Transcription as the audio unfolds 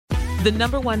The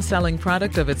 #1 selling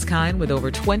product of its kind with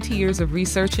over 20 years of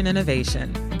research and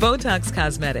innovation. Botox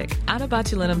Cosmetic, out of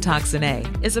botulinum toxin A,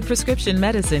 is a prescription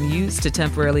medicine used to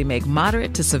temporarily make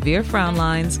moderate to severe frown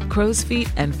lines, crow's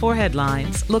feet, and forehead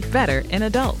lines look better in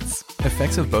adults.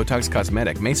 Effects of Botox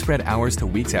Cosmetic may spread hours to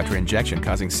weeks after injection,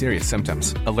 causing serious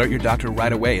symptoms. Alert your doctor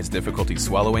right away as difficulty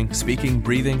swallowing, speaking,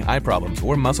 breathing, eye problems,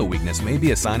 or muscle weakness may be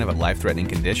a sign of a life-threatening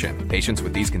condition. Patients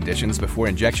with these conditions before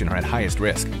injection are at highest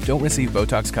risk. Don't receive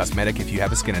Botox Cosmetic if you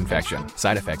have a skin infection.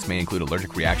 Side effects may include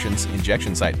allergic reactions,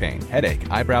 injection site pain, headache,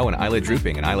 eyebrow and eyelid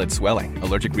drooping, and eyelid swelling.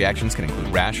 Allergic reactions can include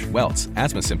rash, welts,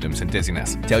 asthma symptoms, and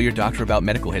dizziness. Tell your doctor about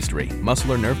medical history,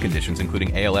 muscle or nerve conditions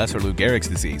including ALS or Lou Gehrig's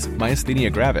disease,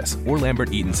 myasthenia gravis, or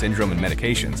Lambert-Eaton syndrome, and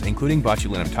medications, including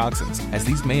botulinum toxins, as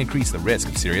these may increase the risk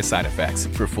of serious side effects.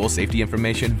 For full safety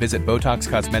information, visit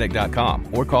BotoxCosmetic.com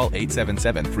or call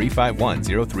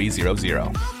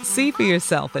 877-351-0300. See for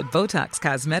yourself at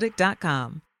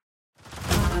BotoxCosmetic.com.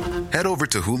 Head over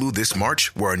to Hulu this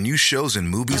March, where our new shows and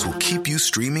movies will keep you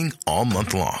streaming all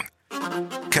month long.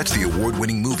 Catch the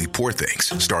award-winning movie Poor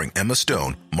Things, starring Emma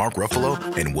Stone, Mark Ruffalo,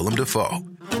 and Willem Dafoe.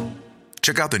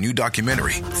 Check out the new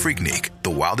documentary, Freaknik, The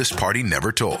Wildest Party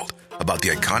Never Told, about the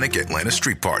iconic Atlanta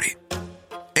street party.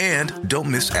 And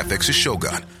don't miss FX's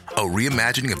Shogun, a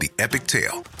reimagining of the epic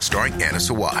tale, starring Anna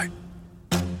Sawai.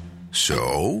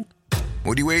 So,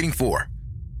 what are you waiting for?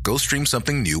 Go stream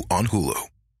something new on Hulu.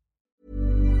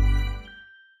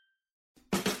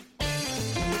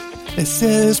 This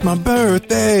is my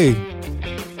birthday.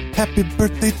 Happy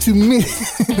birthday to me.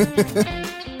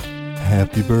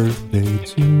 Happy birthday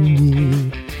to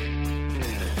me.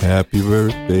 Happy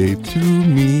birthday to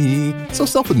me. So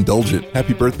self-indulgent.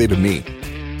 Happy birthday to me.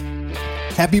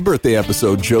 Happy birthday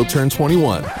episode. Joe turned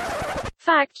 21.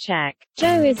 Fact check.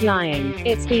 Joe is lying.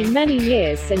 It's been many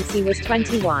years since he was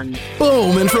 21.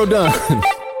 Boom, intro done.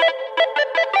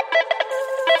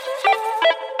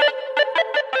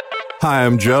 Hi,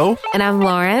 I'm Joe. And I'm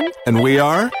Lauren. And we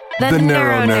are the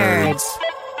Neuro Nerds.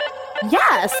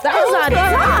 Yes, that was on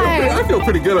time. I feel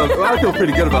pretty good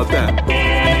about that.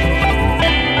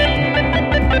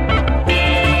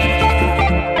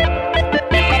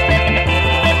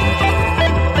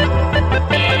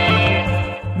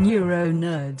 Neuro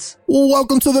Nerds.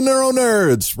 Welcome to the Neuro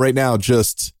Nerds. Right now,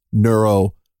 just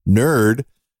Neuro Nerd.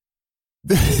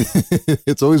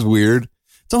 It's always weird.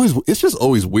 It's just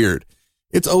always weird.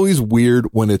 It's always weird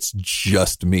when it's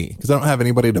just me because I don't have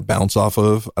anybody to bounce off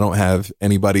of. I don't have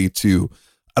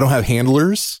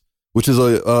handlers, which is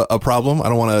a problem. I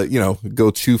don't want to,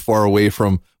 go too far away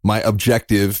from my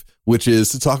objective, which is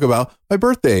to talk about my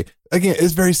birthday. Again,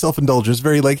 it's very self-indulgent. It's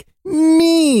very like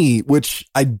me, which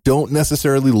I don't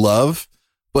necessarily love,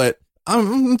 but I'm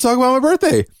going to talk about my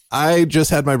birthday. I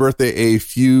just had my birthday a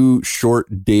few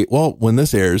short days. Well, when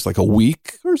this airs, like a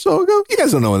week or so ago. You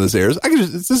guys don't know when this airs.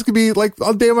 This could be like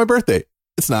on the day of my birthday.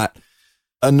 It's not.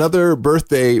 Another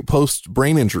birthday post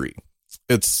brain injury.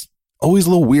 It's always a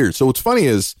little weird. So what's funny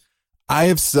is I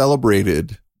have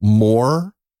celebrated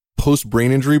more post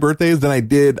brain injury birthdays than I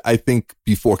did, I think,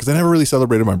 before, because I never really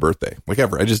celebrated my birthday, like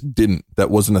ever. I just didn't. That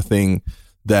wasn't a thing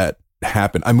that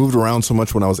happened. I moved around so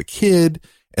much when I was a kid.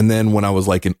 And then when I was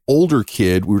like an older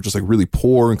kid, we were just like really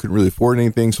poor and couldn't really afford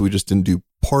anything. So we just didn't do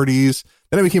parties.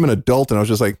 Then I became an adult and I was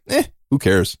just like, who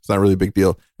cares? It's not really a big deal.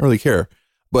 I don't really care.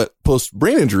 But post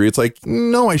brain injury, it's like,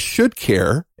 no, I should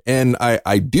care. And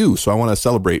I do. So I want to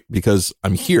celebrate because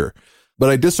I'm here. But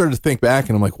I just started to think back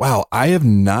and I'm like, wow, I have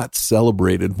not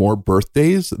celebrated more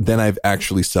birthdays than I've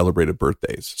actually celebrated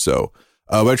birthdays. So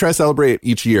but I try to celebrate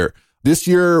each year. This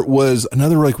year was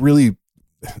another like really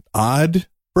odd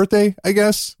birthday, I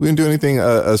guess. We didn't do anything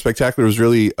spectacular. It was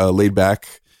really laid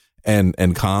back and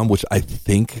calm, which I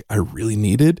think I really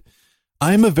needed.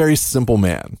 I'm a very simple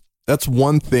man. That's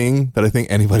one thing that I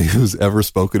think anybody who's ever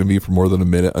spoken to me for more than a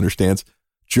minute understands.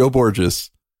 Joe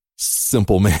Borges,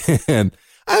 simple man.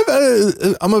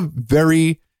 I'm a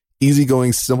very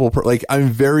easygoing, simple like I'm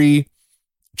very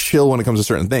chill when it comes to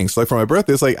certain things. So like for my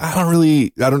birthday, it's like I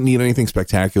don't need anything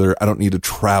spectacular. I don't need to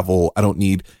travel. I don't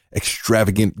need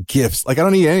extravagant gifts. Like I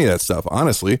don't need any of that stuff.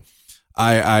 Honestly,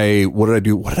 what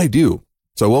did I do?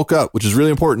 So I woke up, which is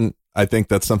really important. I think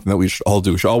that's something that we should all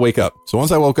do. We should all wake up. So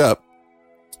once I woke up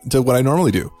to what I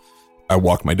normally do, I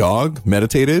walked my dog,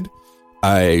 meditated,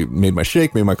 I made my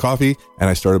shake, made my coffee, and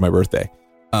I started my birthday.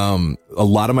 A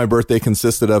lot of my birthday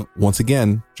consisted of, once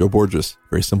again, Joe Borges,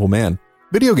 very simple man,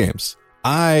 video games.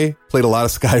 I played a lot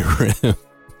of Skyrim.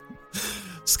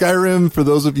 Skyrim, for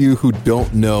those of you who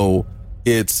don't know,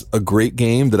 it's a great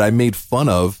game that I made fun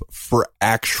of for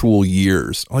actual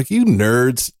years. Like, you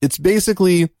nerds, it's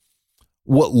basically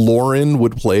what Lauren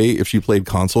would play if she played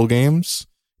console games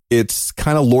It's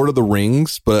kind of Lord of the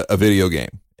Rings, but a video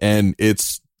game. And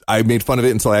I made fun of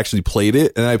it until I actually played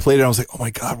it. And I played it. And I was like, oh my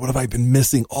God, what have I been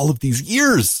missing all of these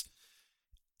years?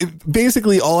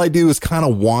 Basically, all I do is kind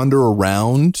of wander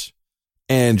around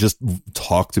and just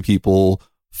talk to people,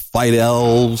 fight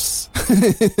elves,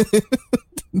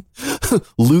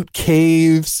 loot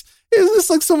caves. It's just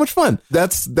like so much fun.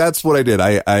 That's what I did.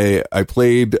 I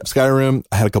played Skyrim.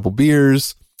 I had a couple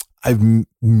beers. I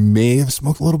may have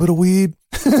smoked a little bit of weed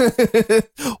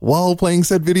while playing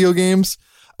said video games,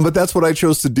 but that's what I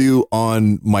chose to do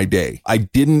on my day. I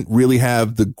didn't really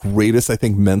have the greatest, I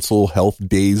think, mental health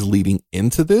days leading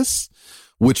into this,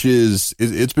 which is,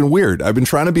 it's been weird. I've been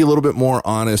trying to be a little bit more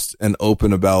honest and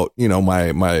open about,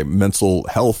 my mental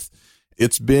health.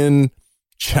 It's been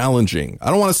challenging. I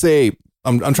don't want to say,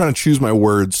 I'm trying to choose my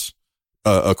words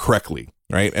correctly.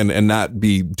 Right. And not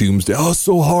be doomsday. Oh, it's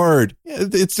so hard. Yeah,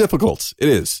 it's difficult. It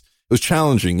is. It was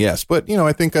challenging. Yes. But,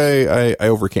 I think I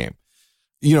overcame.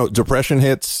 Depression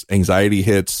hits, anxiety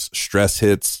hits, stress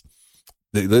hits.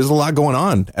 There's a lot going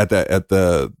on at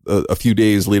a few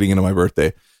days leading into my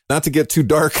birthday. Not to get too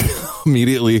dark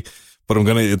immediately, but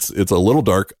it's a little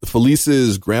dark.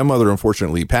 Felice's grandmother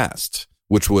unfortunately passed,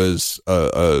 which was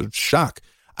a shock.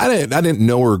 I didn't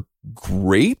know her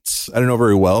great. I didn't know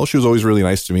very well. She was always really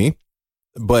nice to me.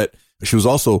 But she was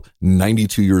also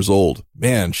 92 years old.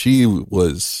 Man, I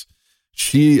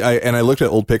looked at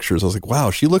old pictures. I was like,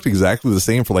 wow, she looked exactly the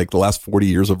same for like the last 40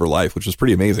 years of her life, which was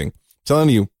pretty amazing. I'm telling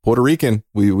you, Puerto Rican,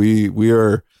 we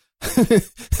are, it's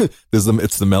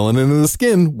the melanin in the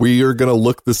skin. We are going to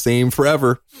look the same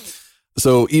forever.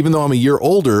 So even though I'm a year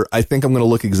older, I think I'm going to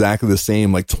look exactly the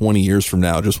same like 20 years from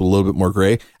now, just with a little bit more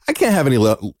gray. I can't have any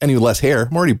less hair.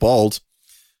 I'm already bald.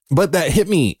 But that hit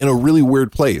me in a really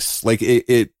weird place. Like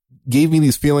it gave me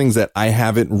these feelings that I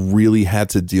haven't really had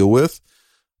to deal with.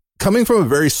 Coming from a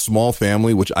very small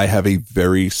family, which I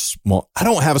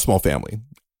don't have a small family.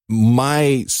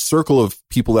 My circle of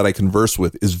people that I converse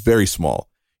with is very small.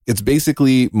 It's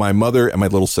basically my mother and my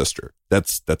little sister.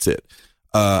 That's it.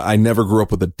 I never grew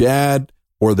up with a dad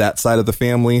or that side of the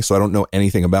family, so I don't know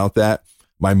anything about that.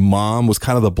 My mom was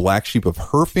kind of the black sheep of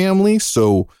her family,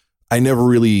 so I never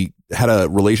really had a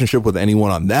relationship with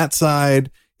anyone on that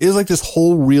side. It was like this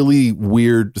whole really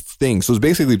weird thing. So it's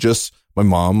basically just my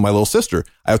mom, my little sister.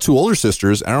 I have two older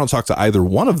sisters, and I don't talk to either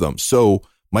one of them. So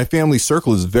my family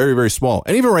circle is very, very small.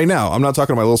 And even right now, I'm not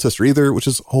talking to my little sister either, which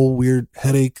is a whole weird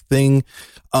headache thing.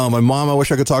 My mom, I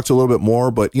wish I could talk to a little bit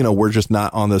more, but we're just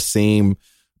not on the same.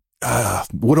 How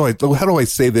do I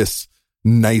say this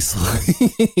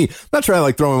nicely? Not trying to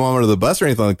like throw my mom under the bus or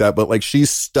anything like that, but like she's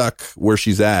stuck where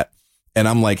she's at. And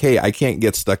I'm like, hey, I can't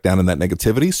get stuck down in that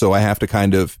negativity. So I have to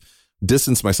kind of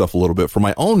distance myself a little bit for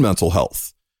my own mental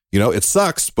health. It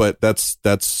sucks, but that's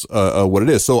what it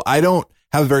is. So I don't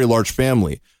have a very large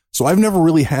family. So I've never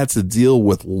really had to deal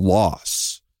with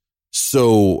loss.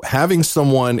 So having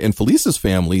someone in Felice's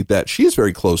family that she is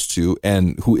very close to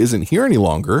and who isn't here any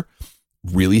longer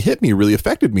really hit me, really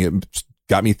affected me. It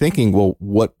got me thinking, well,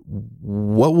 what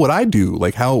would I do?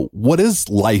 Like what is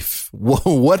life?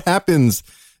 What happens?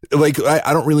 Like,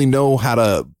 I don't really know how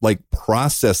to like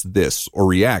process this or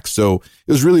react. So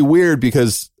it was really weird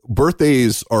because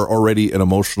birthdays are already an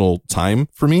emotional time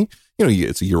for me.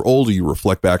 It's a year older. You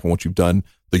reflect back on what you've done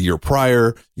the year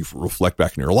prior. You reflect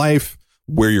back in your life,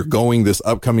 where you're going this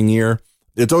upcoming year.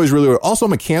 It's always really weird. Also,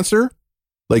 I'm a Cancer.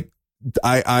 Like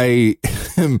I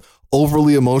am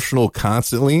overly emotional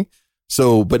constantly.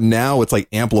 So, but now it's like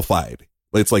amplified.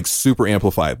 It's like super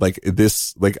amplified. Like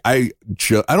this, like I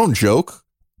don't joke.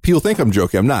 People think I'm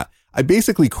joking. I'm not. I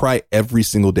basically cry every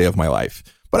single day of my life,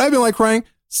 but I've been like crying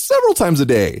several times a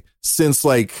day since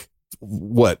like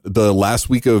the last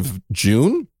week of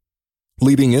June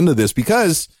leading into this,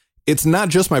 because it's not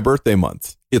just my birthday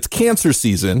month. It's Cancer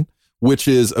season, which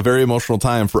is a very emotional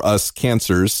time for us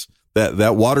Cancers.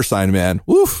 That water sign, man.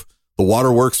 Woof. The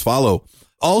waterworks follow.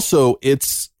 Also,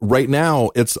 right now,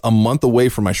 it's a month away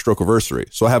from my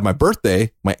stroke-iversary. So I have my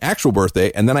birthday, my actual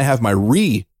birthday, and then I have my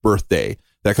re-birthday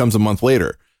that comes a month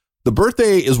later. The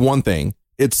birthday is one thing.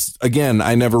 It's, again,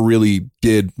 I never really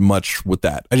did much with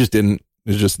that. I just didn't.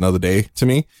 It's just another day to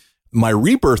me. My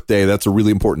rebirthday, that's a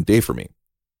really important day for me.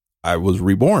 I was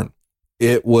reborn.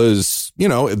 It was,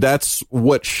 that's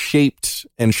what shaped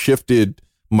and shifted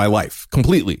my life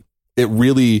completely. It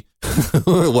really,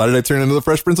 why did I turn into the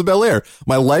Fresh Prince of Bel-Air?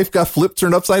 My life got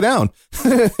turned upside down.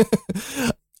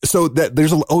 So that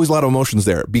there's always a lot of emotions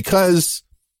there, because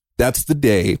that's the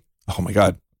day. Oh my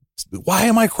God. Why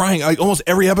am I crying? Like almost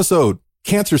every episode,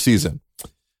 Cancer season.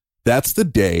 That's the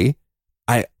day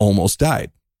I almost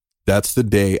died. That's the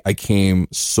day I came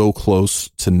so close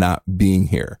to not being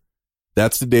here.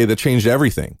 That's the day that changed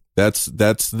everything. That's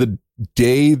the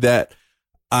day that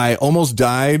I almost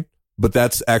died, but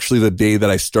that's actually the day that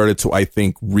I started to, I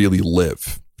think, really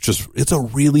live. It's a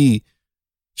really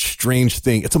strange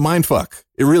thing. It's a mind fuck.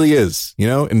 It really is. You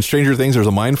know, in Stranger Things, there's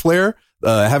a mind flare.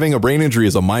 Having a brain injury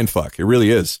is a mind fuck. It really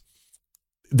is.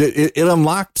 It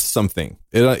unlocked something.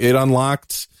 It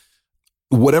unlocked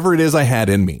whatever it is I had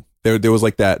in me. There was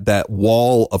like that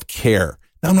wall of care.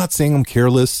 Now, I'm not saying I'm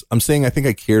careless. I'm saying I think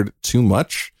I cared too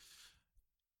much.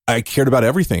 I cared about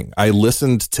everything. I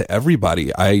listened to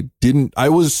everybody. I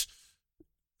was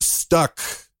stuck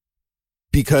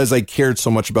because I cared so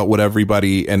much about what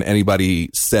everybody and anybody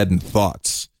said and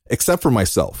thought, except for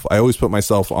myself. I always put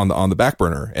myself on the back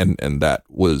burner, and that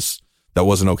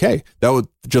wasn't okay. That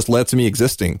just led to me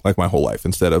existing like my whole life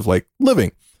instead of like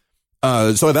living.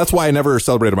 So that's why I never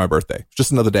celebrated my birthday.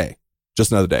 Just another day.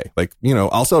 Like, you know,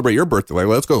 I'll celebrate your birthday. Like,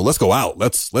 let's go out.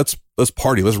 Let's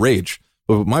party. Let's rage.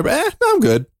 But no, I'm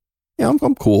good. Yeah,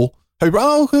 I'm cool.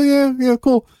 Oh, yeah,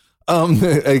 cool.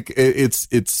 Like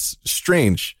it's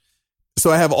strange.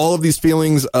 So I have all of these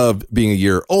feelings of being a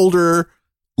year older,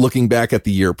 looking back at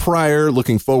the year prior,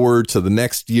 looking forward to the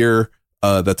next year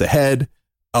that's ahead.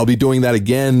 I'll be doing that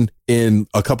again in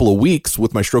a couple of weeks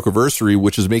with my Stroke-iversary,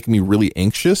 which is making me really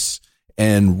anxious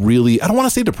and really, I don't want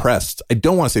to say depressed. I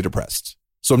don't want to say depressed.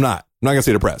 So I'm not going to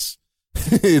say depressed.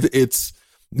 It's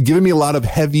giving me a lot of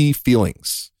heavy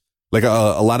feelings, like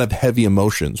a lot of heavy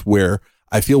emotions where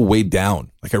I feel weighed down.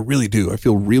 Like I really do. I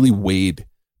feel really weighed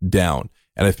down,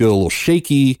 and I feel a little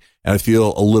shaky, and I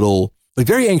feel a little like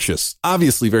very anxious,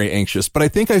 obviously very anxious, but I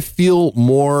think I feel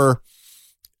more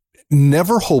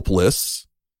never hopeless.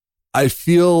 I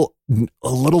feel a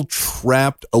little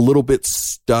trapped, a little bit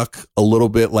stuck, a little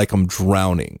bit like I'm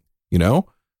drowning, you know?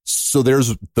 So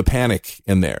there's the panic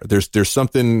in there. There's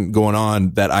something going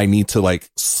on that I need to like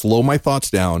slow my thoughts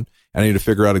down, and I need to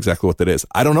figure out exactly what that is.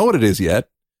 I don't know what it is yet,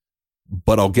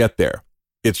 but I'll get there.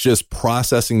 It's just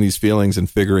processing these feelings and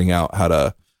figuring out how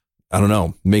to, I don't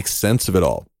know, make sense of it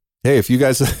all. Hey, if you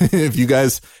guys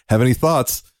have any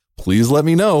thoughts, please let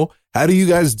me know. How do you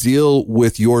guys deal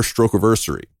with your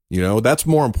Stroke-iversary? You know, that's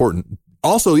more important.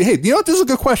 Also, hey, you know what? This is a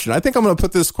good question. I think I'm going to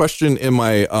put this question in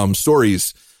my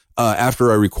stories after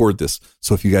I record this.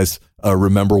 So if you guys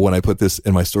remember when I put this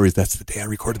in my stories, that's the day I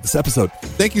recorded this episode.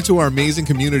 Thank you to our amazing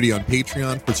community on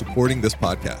Patreon for supporting this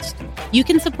podcast. You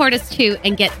can support us too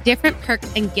and get different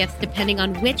perks and gifts depending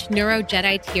on which Neuro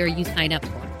Jedi tier you sign up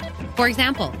for. For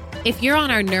example, if you're on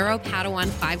our Neuro Padawan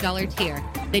 $5 tier,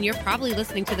 then you're probably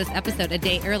listening to this episode a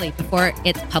day early before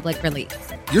its public release.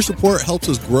 Your support helps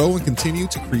us grow and continue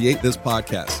to create this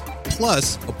podcast.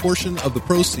 Plus, a portion of the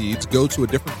proceeds go to a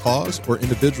different cause or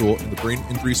individual in the brain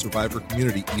injury survivor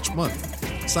community each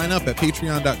month. Sign up at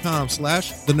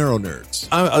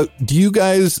patreon.com/theneuronerds. Do you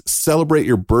guys celebrate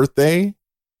your birthday?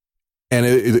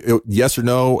 And yes or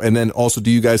no? And then also, do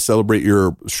you guys celebrate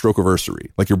your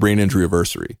Stroke-iversary, like your brain injury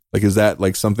anniversary? Like, is that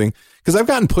like something? Because I've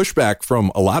gotten pushback from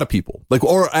a lot of people. Like,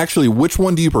 or actually, which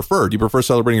one do you prefer? Do you prefer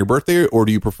celebrating your birthday, or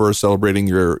do you prefer celebrating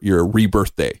your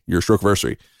rebirthday, your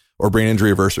Stroke-iversary or brain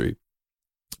injury anniversary?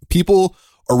 People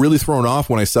are really thrown off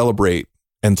when I celebrate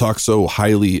and talk so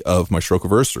highly of my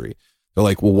Stroke-iversary. They're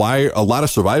like, well, why? A lot of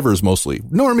survivors, mostly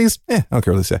normies, I don't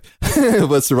care what they say,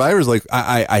 but survivors, like,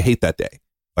 I hate that day.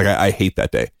 Like, I hate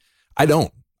that day. I don't.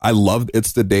 I love,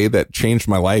 it's the day that changed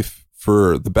my life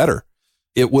for the better.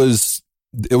 It was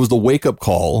the wake up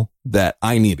call that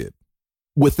I needed.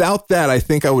 Without that, I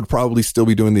think I would probably still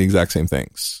be doing the exact same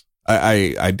things.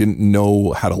 I didn't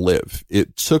know how to live.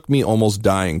 It took me almost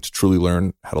dying to truly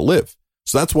learn how to live.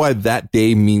 So that's why that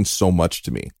day means so much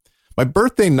to me. My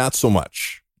birthday, not so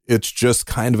much. It's just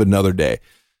kind of another day.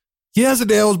 Yeah, it's the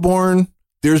day I was born.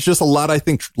 There's just a lot, I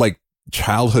think, like,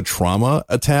 childhood trauma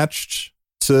attached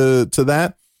to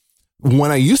that.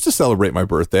 When I used to celebrate my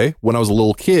birthday, when I was a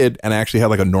little kid and I actually had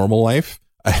like a normal life,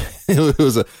 it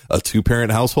was a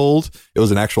 2-parent household. It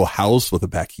was an actual house with a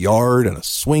backyard and a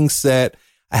swing set.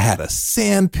 I had a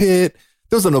sand pit.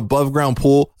 There was an above ground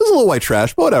pool. It was a little white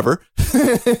trash, but whatever.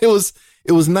 It was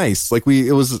nice. Like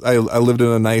I lived in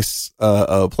a nice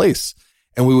place,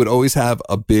 and we would always have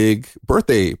a big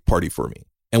birthday party for me.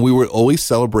 And we would always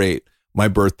celebrate my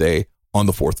birthday on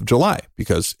the 4th of July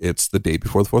because it's the day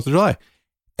before the 4th of July.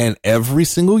 And every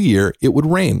single year it would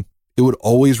rain. It would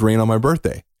always rain on my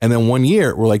birthday. And then one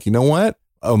year we're like, you know what?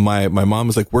 My mom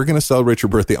was like, we're going to celebrate your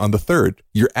birthday on the 3rd,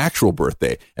 your actual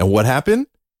birthday. And what happened?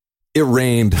 It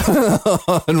rained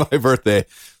on my birthday.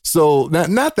 So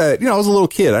not that, I was a little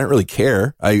kid. I didn't really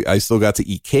care. I still got to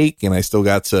eat cake, and I still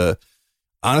got to,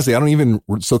 honestly,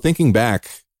 so thinking back,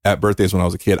 at birthdays when I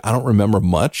was a kid. I don't remember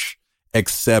much,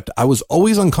 except I was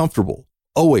always uncomfortable.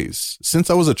 Always. Since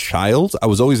I was a child, I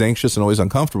was always anxious and always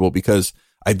uncomfortable because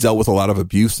I dealt with a lot of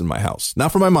abuse in my house.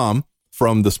 Not from my mom,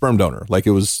 from the sperm donor. Like,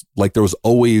 it was like there was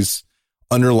always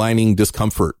underlining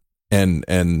discomfort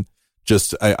and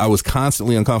just I was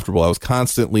constantly uncomfortable. I was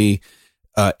constantly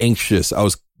anxious. I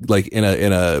was like in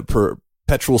a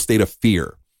perpetual state of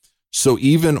fear. So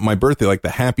even my birthday, like the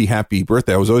happy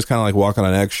birthday, I was always kind of like walking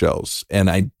on eggshells, and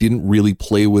I didn't really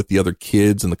play with the other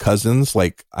kids and the cousins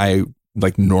like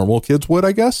normal kids would,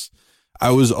 I guess.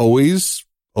 I was always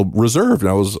reserved, and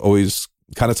I was always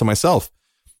kind of to myself.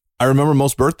 I remember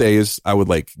most birthdays I would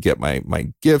like get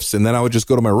my gifts, and then I would just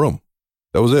go to my room.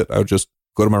 That was it. I would just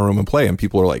go to my room and play, and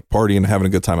people are like partying and having a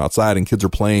good time outside, and kids are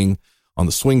playing on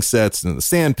the swing sets and the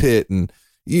sand pit, and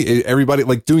everybody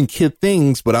like doing kid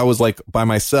things, but I was like by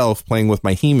myself playing with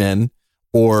my He-Man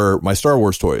or my Star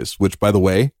Wars toys, which, by the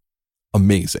way,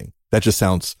 amazing. That just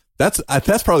sounds, that's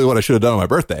probably what I should have done on my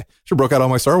birthday. Should have broke out all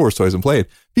my Star Wars toys and played,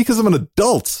 because I'm an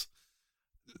adult.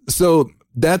 So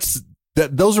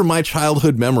those are my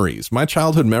childhood memories. My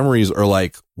childhood memories are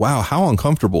like, wow, how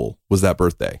uncomfortable was that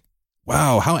birthday?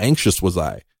 Wow, how anxious was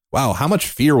I? Wow, how much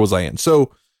fear was I in?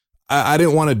 So I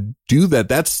didn't want to do that.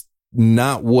 That's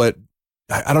not what,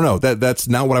 I don't know, that's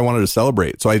not what I wanted to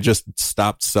celebrate. So I just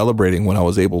stopped celebrating when I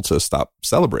was able to stop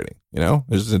celebrating. You know,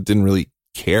 it didn't really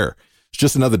care. It's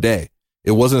just another day.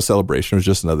 It wasn't a celebration. It was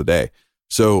just another day.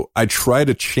 So I try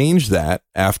to change that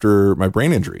after my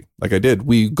brain injury. Like I did.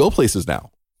 We go places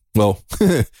now. Well,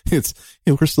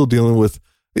 we're still dealing with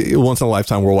a once in a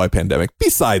lifetime worldwide pandemic.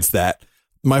 Besides that,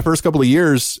 my first couple of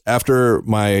years after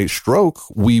my stroke,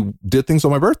 we did things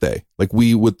on my birthday. Like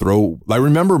we would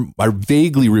I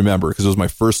vaguely remember, because it was my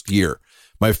first year.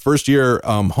 My first year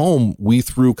home, we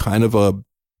threw kind of a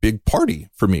big party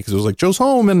for me, because it was like, Joe's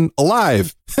home and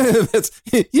alive. That's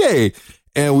yay.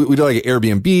 And we did like an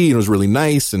Airbnb, and it was really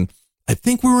nice. And I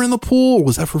think we were in the pool.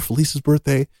 Was that for Felice's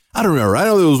birthday? I don't remember. I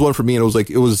know there was one for me, and it was like,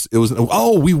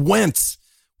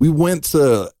 we went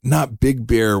to not Big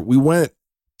Bear. We went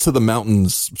to the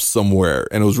mountains somewhere,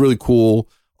 and it was really cool.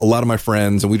 A lot of my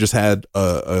friends, and we just had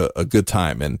a good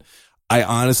time. And I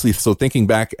honestly, so thinking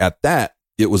back at that,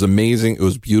 it was amazing. It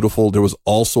was beautiful. There was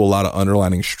also a lot of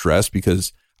underlying stress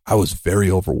because I was very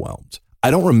overwhelmed.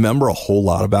 I don't remember a whole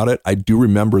lot about it. I do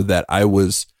remember that I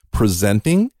was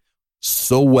presenting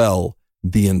so well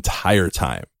the entire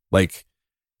time. Like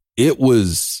it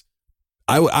was,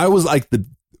 I was like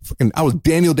I was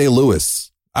Daniel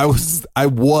Day-Lewis. I was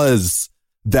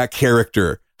that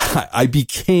character. I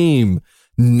became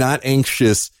not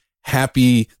anxious,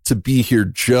 happy to be here,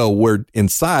 Joe, where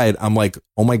inside I'm like,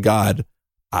 oh my God,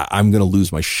 I'm going to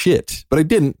lose my shit. But I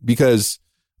didn't, because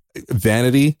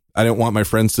vanity. I didn't want my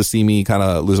friends to see me kind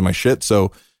of losing my shit.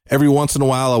 So every once in a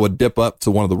while I would dip up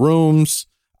to one of the rooms.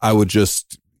 I would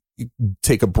just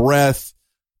take a breath.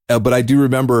 But I do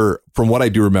remember, from what I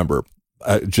do remember,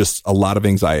 just a lot of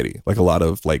anxiety, like a lot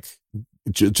of like,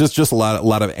 just a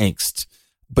lot of angst.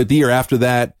 But the year after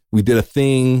that, we did a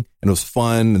thing and it was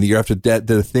fun. And the year after that,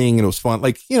 did a thing and it was fun.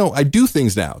 Like, you know, I do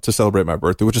things now to celebrate my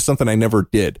birthday, which is something I never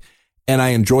did. And I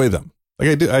enjoy them.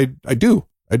 Like I do.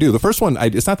 The first one,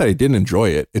 it's not that I didn't enjoy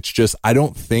it. It's just, I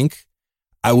don't think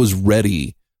I was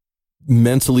ready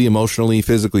mentally, emotionally,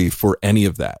 physically for any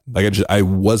of that. Like I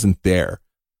wasn't there.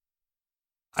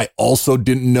 I also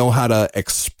didn't know how to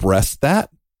express that.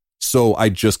 So I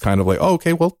just kind of like, oh,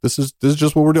 okay, well, this is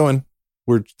just what we're doing.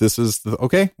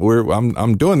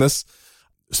 I'm doing this.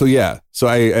 So yeah. So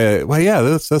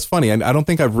that's funny. I don't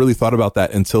think I've really thought about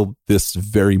that until this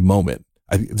very moment.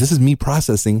 This is me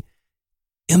processing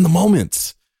in the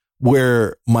moments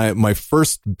where my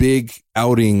first big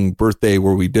outing birthday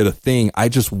where we did a thing. I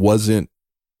just wasn't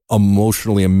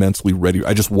emotionally and mentally ready.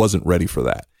 I just wasn't ready for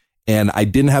that. And I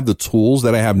didn't have the tools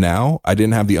that I have now. I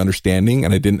didn't have the understanding,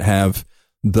 and I didn't have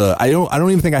I don't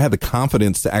even think I had the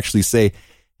confidence to actually say,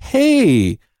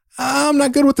 hey, I'm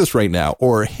not good with this right now.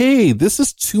 Or, hey, this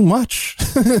is too much.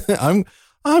 I'm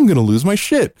going to lose my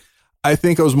shit. I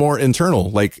think I was more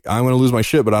internal. Like, I'm going to lose my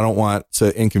shit, but I don't want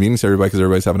to inconvenience everybody because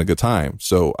everybody's having a good time.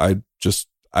 So that's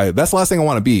the last thing I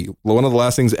want to be. One of the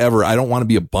last things ever. I don't want to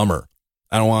be a bummer.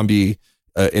 I don't want to be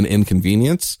an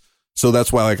inconvenience. So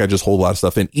that's why, like, I just hold a lot of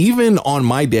stuff in, even on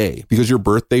my day, because your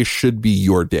birthday should be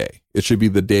your day. It should be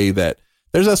the day that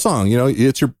there's that song, you know,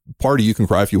 it's your party. You can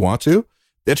cry if you want to.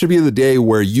 That should be the day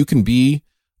where you can be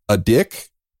a dick,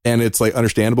 and it's like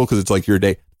understandable because it's like your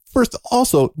day. First,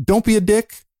 also, don't be a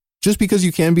dick. Just because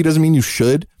you can be doesn't mean you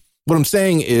should. What I'm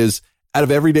saying is, out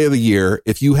of every day of the year,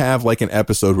 if you have like an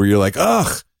episode where you're like,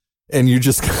 ugh, and you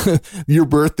just, your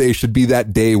birthday should be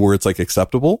that day where it's like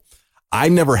acceptable. I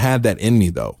never had that in me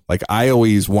though. Like I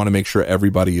always want to make sure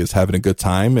everybody is having a good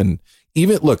time. And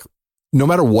even look, no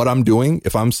matter what I'm doing,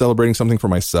 if I'm celebrating something for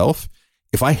myself,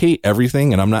 if I hate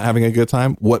everything and I'm not having a good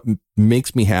time, what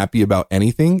makes me happy about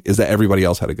anything is that everybody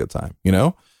else had a good time, you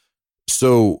know?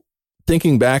 So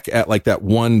thinking back at like that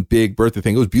one big birthday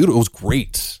thing, it was beautiful. It was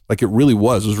great. Like it really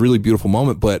was. It was a really beautiful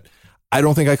moment, but I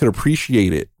don't think I could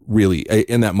appreciate it really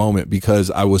in that moment because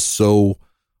I was so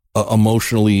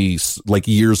emotionally like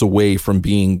years away from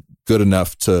being good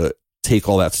enough to take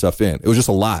all that stuff in. It was just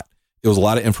a lot. It was a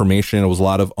lot of information. It was a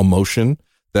lot of emotion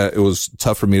that it was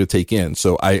tough for me to take in.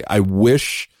 So I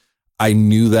wish I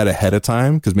knew that ahead of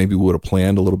time because maybe we would have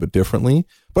planned a little bit differently,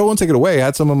 but I won't take it away. I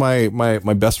had some of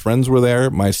my best friends were there.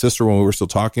 My sister, when we were still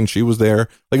talking, she was there.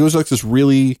 Like it was like this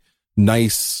really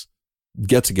nice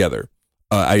get together.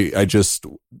 I just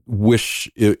wish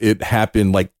it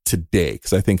happened like today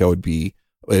because I think I would be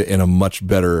in a much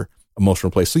better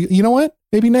emotional place. So you know what?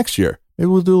 Maybe next year, maybe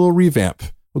we'll do a little revamp.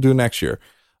 We'll do it next year.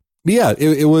 But yeah,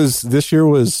 it was, this year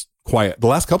was quiet. The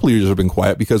last couple of years have been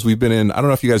quiet because we've been in, I don't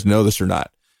know if you guys know this or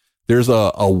not. There's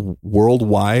a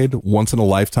worldwide once in a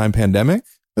lifetime pandemic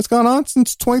that's gone on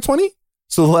since 2020.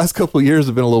 So the last couple of years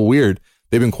have been a little weird.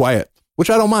 They've been quiet, which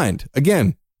I don't mind.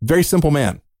 Again, very simple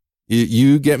man.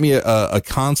 You get me a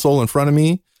console in front of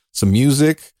me, some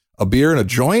music, a beer and a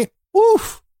joint.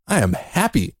 Woof. I am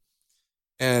happy.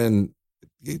 And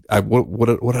what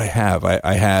did I have?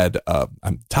 I had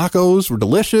tacos were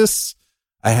delicious.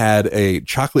 I had a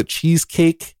chocolate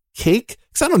cheesecake cake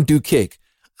because I don't do cake.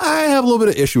 I have a little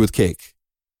bit of issue with cake.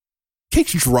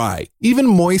 Cake's dry. Even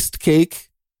moist cake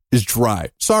is dry.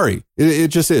 Sorry, it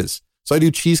just is. So I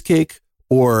do cheesecake,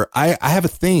 or I have a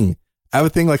thing.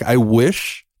 Like I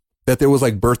wish that there was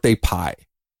like birthday pie.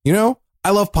 You know,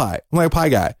 I love pie. I'm like a pie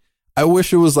guy. I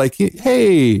wish it was like,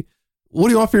 hey, what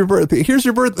do you want for your birthday? Here's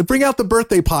your birthday. Bring out the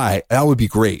birthday pie. That would be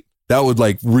great. That would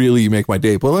like really make my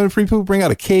day. But when people bring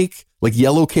out a cake, like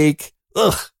yellow cake,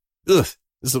 ugh.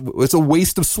 It's a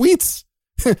waste of sweets.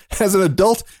 As an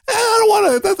adult, I don't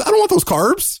want those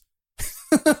carbs.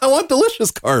 I want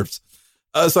delicious carbs.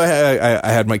 So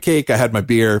I had my cake, I had my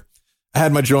beer, I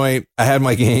had my joint, I had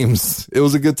my games. It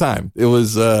was a good time. It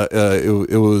was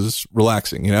it was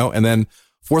relaxing, you know. And then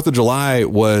 4th of July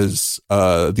was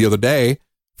the other day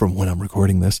from when I'm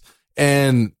recording this,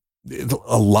 and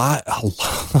a lot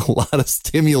of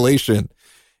stimulation.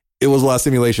 It was a lot of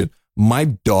stimulation. My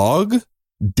dog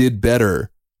did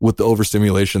better with the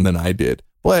overstimulation than I did.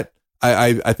 But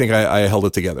I think I held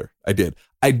it together. I did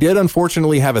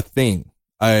unfortunately have a thing.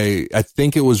 I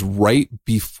think it was right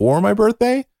before my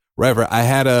birthday. Right. I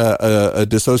had a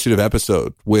dissociative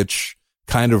episode, which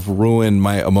kind of ruined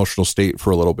my emotional state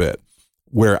for a little bit,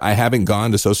 where I haven't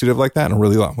gone dissociative like that in a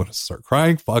really long. I'm going to start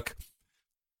crying. Fuck.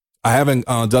 I haven't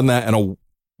done that in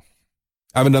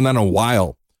a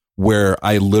while, where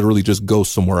I literally just go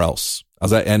somewhere else.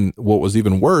 And what was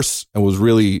even worse and was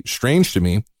really strange to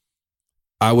me,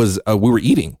 we were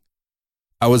eating.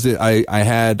 I think I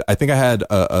had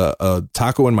a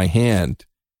taco in my hand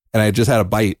and I just had a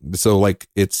bite. So like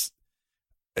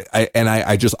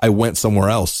I went somewhere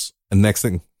else. And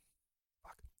the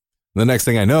next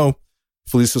thing I know,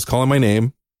 Felice was calling my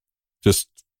name. Just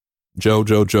Joe,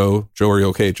 are you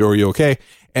okay? Joe, are you okay?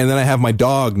 And then I have my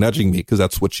dog nudging me because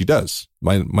that's what she does.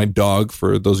 My dog,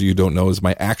 for those of you who don't know, is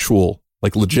my actual,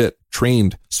 like legit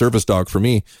trained service dog for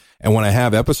me. And when I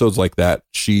have episodes like that,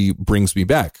 she brings me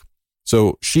back.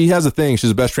 So she has a thing. She's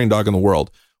the best trained dog in the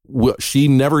world. She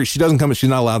doesn't come. She's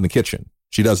not allowed in the kitchen.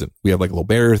 She doesn't. We have like a little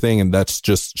barrier thing, and that's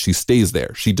just, she stays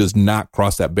there. She does not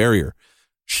cross that barrier.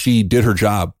 She did her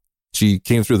job. She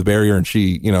came through the barrier and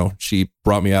she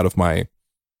brought me out of my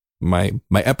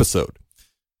episode.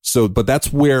 So, but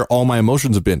that's where all my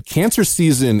emotions have been. Cancer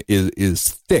season is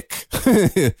thick.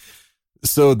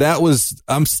 So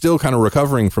I'm still kind of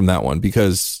recovering from that one,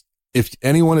 because if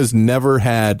anyone has never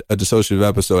had a dissociative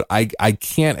episode, I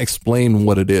can't explain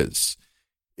what it is.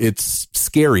 It's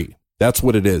scary. That's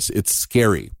what it is. It's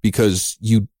scary because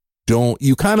you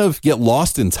kind of get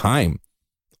lost in time.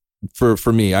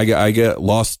 For me, I get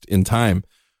lost in time,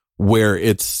 where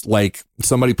it's like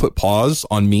somebody put pause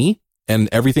on me and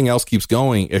everything else keeps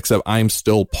going except I'm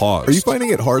still paused. Are you finding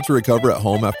it hard to recover at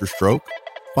home after stroke?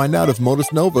 Find out if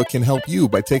Modus Nova can help you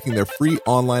by taking their free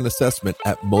online assessment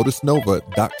at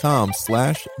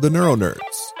modusnova.com/theneuronerds.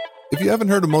 If you haven't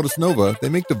heard of Modus Nova, they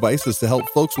make devices to help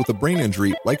folks with a brain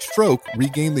injury like stroke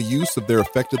regain the use of their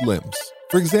affected limbs.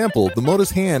 For example, the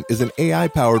Modus Hand is an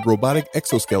AI-powered robotic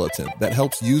exoskeleton that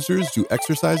helps users do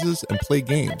exercises and play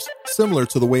games, similar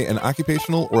to the way an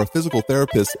occupational or a physical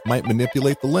therapist might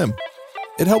manipulate the limb.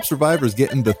 It helps survivors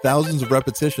get into the thousands of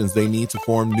repetitions they need to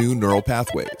form new neural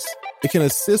pathways. It can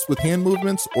assist with hand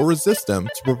movements or resist them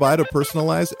to provide a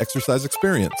personalized exercise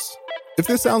experience. If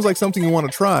this sounds like something you want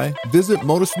to try, visit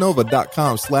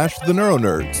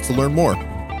modusnova.com/theneuronerds to learn more.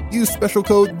 Use special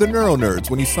code THENeuroNerds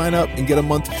when you sign up and get a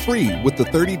month free with the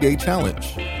 30-day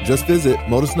challenge. Just visit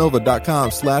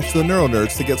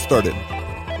modusnova.com/theneuronerds to get started.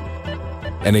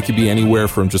 And it could be anywhere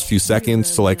from just a few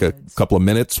seconds to like a couple of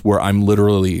minutes where I'm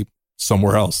literally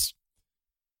somewhere else.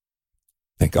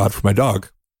 Thank God for my dog.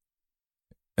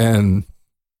 And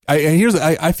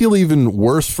I feel even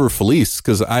worse for Felice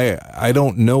because I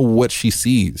don't know what she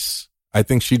sees. I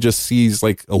think she just sees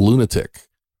like a lunatic.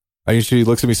 She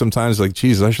looks at me sometimes like,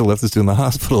 Jesus, I should have left this dude in the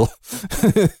hospital.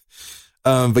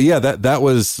 But yeah, that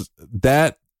was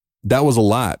a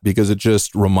lot because it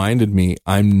just reminded me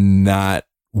I'm not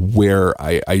where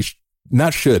I don't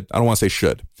want to say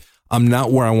should. I'm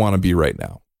not where I want to be right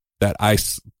now. That I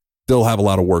still have a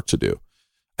lot of work to do.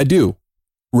 I do.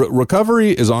 Recovery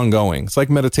is ongoing. It's like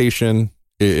meditation.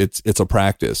 It's a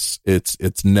practice.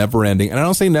 It's never ending. And I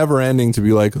don't say never ending to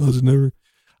be like, oh, it's never.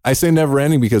 I say never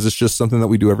ending because it's just something that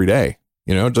we do every day.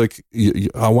 You know, it's like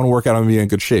I want to work out and be in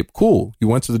good shape. Cool. You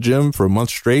went to the gym for a month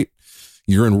straight.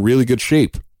 You're in really good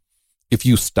shape. If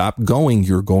you stop going,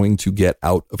 you're going to get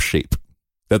out of shape.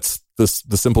 That's the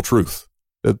simple truth.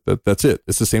 That's it.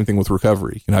 It's the same thing with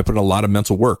recovery. You know, I put in a lot of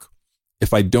mental work.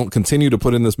 If I don't continue to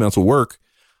put in this mental work,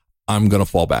 I'm going to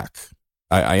fall back.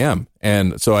 I am.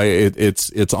 And so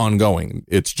it's ongoing.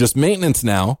 It's just maintenance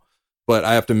now, but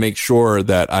I have to make sure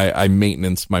that I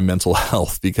maintenance my mental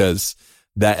health because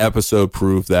that episode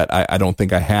proved that I don't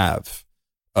think I have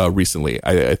recently.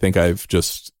 I think I've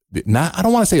just not, I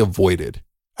don't want to say avoided.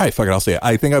 All right, fuck it. I'll say it.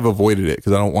 I think I've avoided it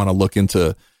because I don't want to look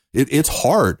into it. It's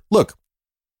hard. Look,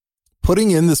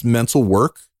 putting in this mental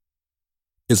work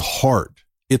is hard.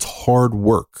 It's hard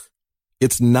work.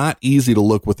 It's not easy to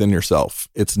look within yourself.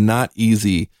 It's not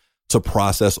easy to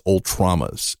process old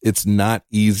traumas. It's not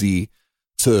easy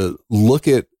to look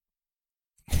at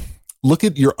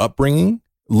your upbringing,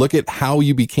 look at how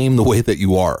you became the way that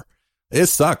you are. It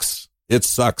sucks. It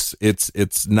sucks.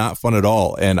 It's not fun at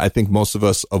all. And I think most of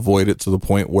us avoid it to the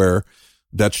point where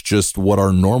that's just what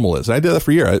our normal is. I did that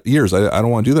for years. I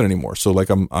don't want to do that anymore. So like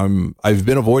I've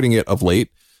been avoiding it of late.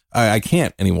 I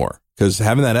can't anymore because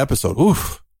having that episode,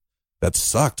 oof, that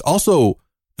sucked. Also,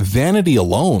 vanity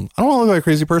alone. I don't want to look like a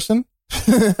crazy person.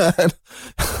 I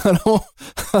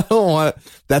don't want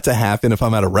that to happen if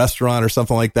I'm at a restaurant or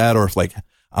something like that, or if like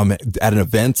I'm at an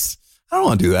event. I don't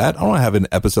want to do that. I don't want to have an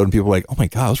episode and people are like, oh my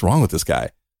God, what's wrong with this guy?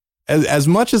 As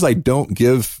much as I don't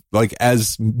give, like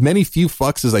as many few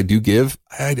fucks as I do give,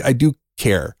 I do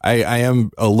care. I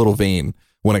am a little vain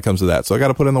when it comes to that. So I got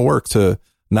to put in the work to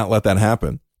not let that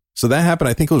happen. So that happened,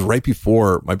 I think it was right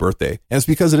before my birthday. And it's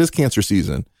because it is cancer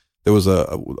season. There was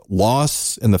a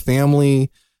loss in the family.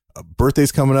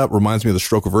 Birthday's coming up, reminds me of the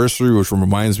Stroke-iversary, which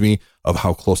reminds me of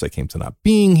how close I came to not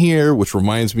being here, which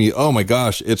reminds me, oh my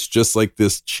gosh, it's just like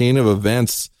this chain of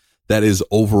events that is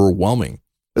overwhelming.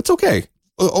 It's okay.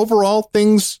 Overall,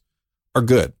 things are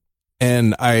good.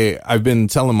 And I've been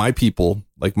telling my people,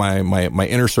 like my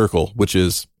inner circle, which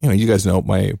is, you know, you guys know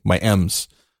my M's,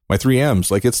 my 3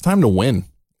 M's, like it's time to win.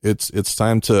 It's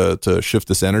time to shift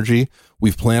this energy.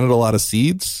 We've planted a lot of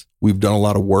seeds. We've done a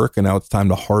lot of work, and now it's time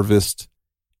to harvest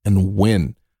and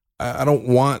win. I don't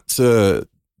want to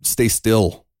stay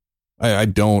still. I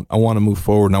don't. I want to move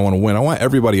forward and I want to win. I want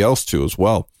everybody else to as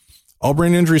well. All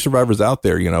brain injury survivors out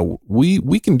there, you know,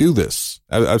 we can do this.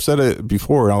 I've said it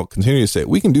before, and I'll continue to say it.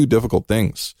 We can do difficult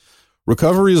things.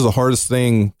 Recovery is the hardest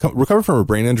thing. Recover from a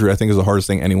brain injury, I think, is the hardest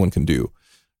thing anyone can do.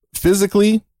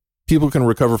 Physically, people can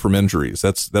recover from injuries.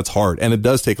 That's hard. And it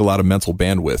does take a lot of mental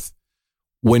bandwidth.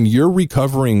 When you're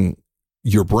recovering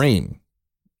your brain,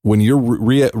 when you're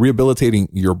rehabilitating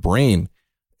your brain,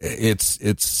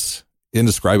 it's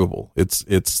indescribable.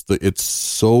 It's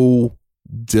so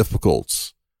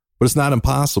difficult, but it's not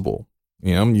impossible.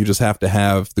 You know, you just have to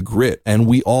have the grit, and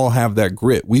we all have that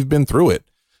grit. We've been through it.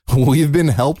 We've been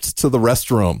helped to the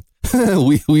restroom.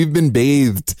 We've been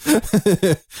bathed.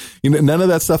 You know, none of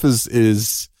that stuff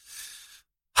is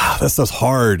that stuff's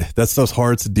hard. That stuff's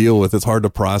hard to deal with. It's hard to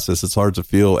process. It's hard to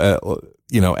feel,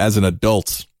 you know, as an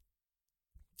adult.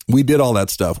 We did all that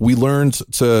stuff. We learned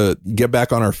to get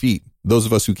back on our feet. Those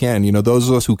of us who can, you know, those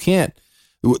of us who can't,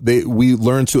 we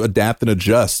learn to adapt and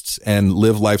adjust and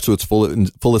live life to its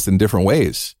fullest in different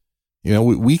ways. You know,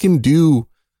 we can do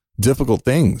difficult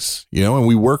things, you know, and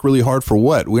we work really hard for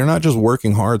what? We're not just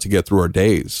working hard to get through our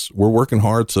days. We're working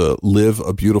hard to live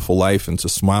a beautiful life and to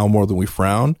smile more than we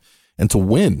frown and to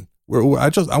win. I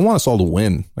want us all to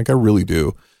win. Like I really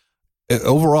do.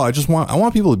 overall, I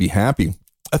want people to be happy.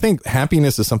 I think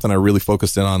happiness is something I really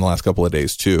focused in on the last couple of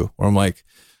days too, where I'm like,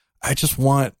 I just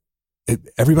want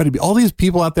everybody to be, all these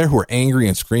people out there who are angry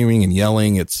and screaming and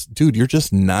yelling. It's, dude, you're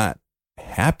just not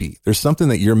happy. There's something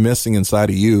that you're missing inside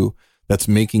of you that's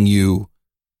making you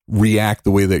react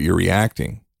the way that you're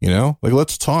reacting. You know, like,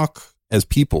 let's talk as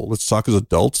people, let's talk as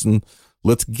adults, and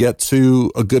let's get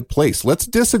to a good place. Let's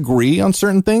disagree on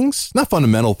certain things, not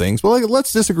fundamental things, but like,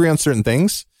 let's disagree on certain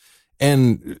things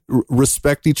and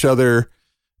respect each other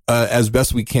as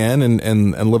best we can,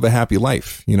 and live a happy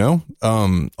life. You know,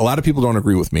 a lot of people don't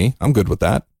agree with me. I'm good with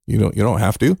that. You don't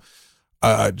have to.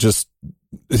 Just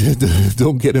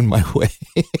don't get in my way.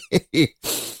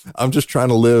 I'm just trying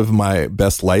to live my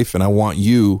best life, and I want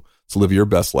you to live your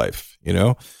best life. You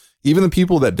know, even the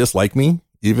people that dislike me,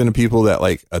 even the people that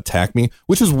like attack me,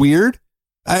 which is weird.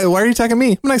 Why are you attacking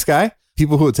me? I'm a nice guy.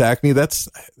 People who attack me,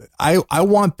 I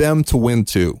want them to win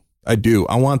too. I do.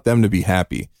 I want them to be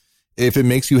happy. If it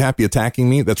makes you happy attacking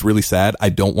me, that's really sad. I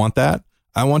don't want that.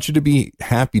 I want you to be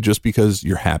happy just because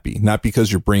you're happy, not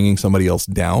because you're bringing somebody else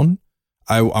down.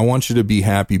 I want you to be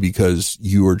happy because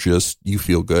you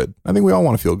feel good. I think we all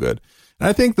want to feel good. And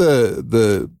I think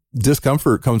the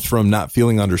discomfort comes from not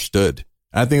feeling understood.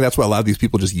 And I think that's why a lot of these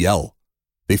people just yell.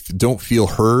 They don't feel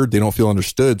heard. They don't feel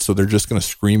understood. So they're just going to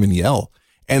scream and yell.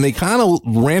 And they kind of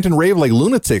rant and rave like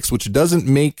lunatics, which doesn't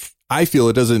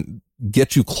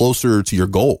get you closer to your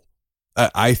goal.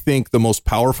 I think the most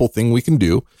powerful thing we can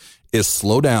do is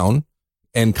slow down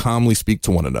and calmly speak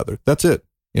to one another. That's it.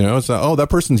 You know, it's not, oh, that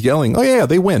person's yelling. Oh yeah,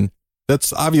 they win.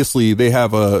 That's obviously they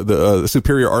have a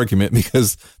superior argument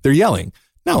because they're yelling.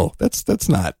 No, that's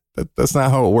not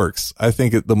how it works. I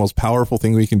think the most powerful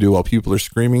thing we can do while people are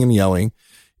screaming and yelling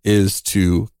is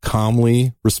to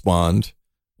calmly respond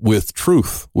with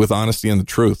truth, with honesty and the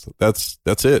truth. That's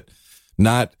it.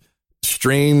 Not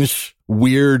strange,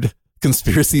 weird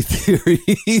conspiracy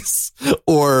theories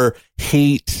or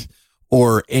hate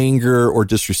or anger or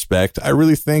disrespect. I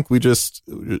really think we just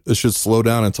should slow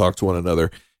down and talk to one another.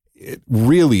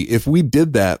 Really, if we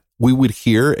did that, we would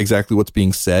hear exactly what's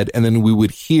being said, and then we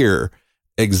would hear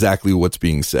exactly what's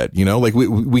being said. You know, like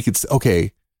we could say,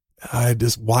 okay,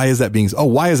 why is that being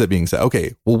said?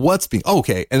 Okay, well, what's being,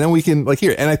 okay. And then we can like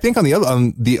hear. And I think on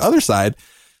the other side,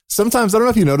 sometimes, I don't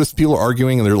know if you notice, people are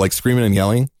arguing and they're like screaming and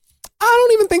yelling. I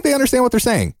don't even think they understand what they're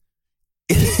saying.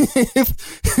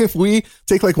 If we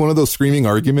take like one of those screaming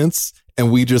arguments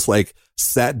and we just like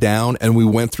sat down and we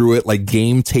went through it like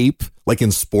game tape, like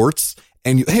in sports,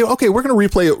 and hey, okay, we're going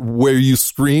to replay it where you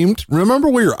screamed. Remember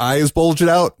where your eyes bulged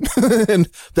out and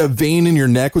that vein in your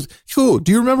neck was cool.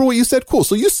 Do you remember what you said? Cool.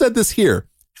 So you said this here.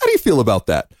 How do you feel about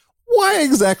that? Why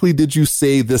exactly did you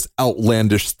say this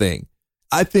outlandish thing?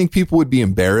 I think people would be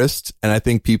embarrassed, and I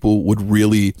think people would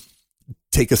really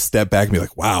take a step back and be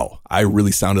like, wow, I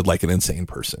really sounded like an insane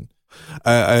person.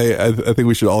 I think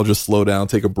we should all just slow down,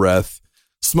 take a breath,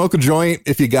 smoke a joint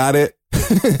if you got it,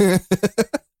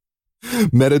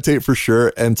 meditate for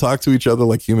sure, and talk to each other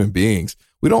like human beings.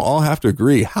 We don't all have to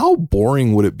agree. How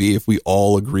boring would it be if we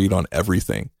all agreed on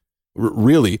everything?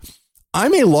 Really,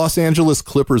 I'm a Los Angeles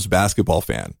Clippers basketball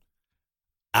fan.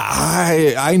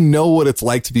 I know what it's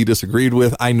like to be disagreed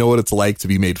with. I know what it's like to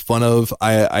be made fun of.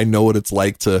 I know what it's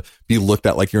like to be looked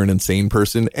at like you're an insane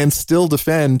person and still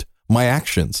defend my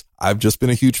actions. I've just been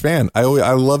a huge fan. I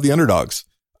love the underdogs.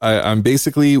 I'm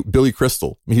basically Billy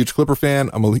Crystal. I'm a huge Clipper fan.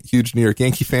 I'm a huge New York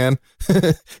Yankee fan.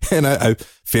 And I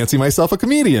fancy myself a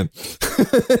comedian.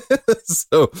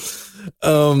 So,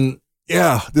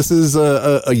 yeah, this is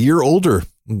a year older.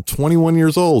 I'm 21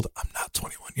 years old. I'm not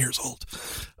 21 years old.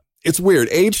 It's weird.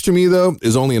 Age to me, though,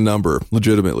 is only a number,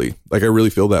 legitimately. Like, I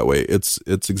really feel that way. It's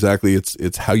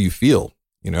how you feel.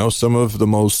 You know, some of the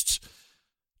most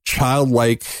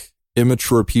childlike,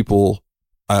 immature people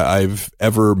I've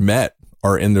ever met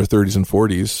are in their 30s and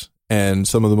 40s. And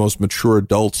some of the most mature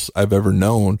adults I've ever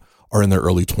known are in their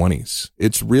early 20s.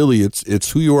 It's really, it's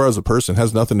who you are as a person. It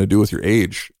has nothing to do with your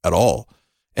age at all.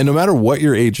 And no matter what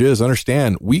your age is,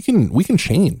 understand we can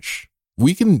change.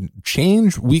 We can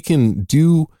change. We can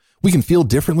feel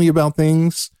differently about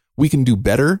things. We can do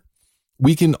better.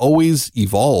 We can always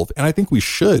evolve. And I think we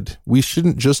should. We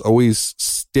shouldn't just always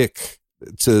stick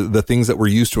to the things that we're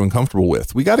used to and comfortable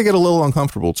with. We got to get a little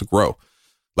uncomfortable to grow.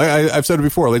 Like I've said it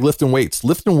before, like lifting weights.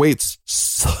 Lifting weights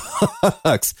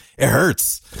sucks. It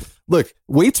hurts. Look,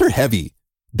 weights are heavy.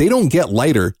 They don't get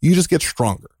lighter. You just get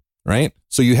stronger, right?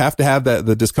 So you have to have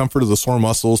the discomfort of the sore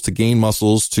muscles to gain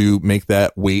muscles to make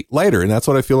that weight lighter. And that's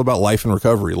what I feel about life and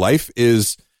recovery. Life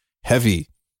is heavy.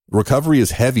 Recovery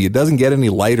is heavy. It doesn't get any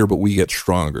lighter, but we get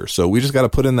stronger. So we just got to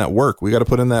put in that work. We got to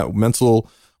put in that mental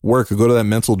work, go to that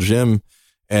mental gym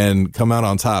and come out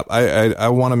on top. I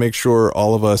want to make sure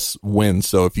all of us win.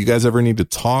 So if you guys ever need to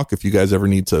talk, if you guys ever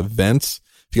need to vent,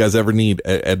 if you guys ever need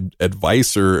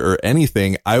advice or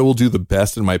anything, I will do the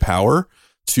best in my power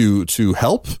to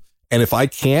help. And if I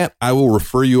can't, I will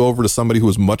refer you over to somebody who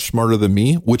is much smarter than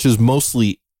me, which is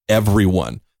mostly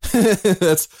everyone.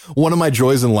 That's one of my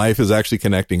joys in life, is actually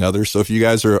connecting others. So if you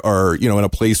guys are in a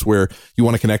place where you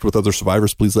want to connect with other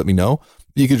survivors, please let me know.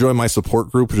 You can join my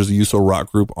support group, which is the USO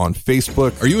Rock group on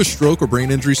Facebook. Are you a stroke or brain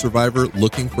injury survivor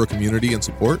looking for a community and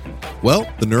support? Well,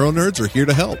 the Neuro Nerds are here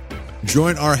to help.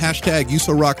 Join our hashtag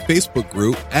USORock Facebook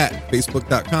group at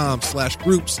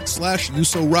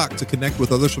facebook.com/groups/USORock to connect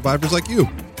with other survivors like you.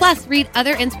 Plus, read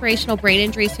other inspirational brain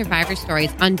injury survivor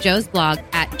stories on Joe's blog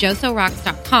at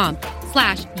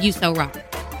josorocks.com/USORock.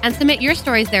 And submit your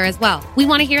stories there as well. We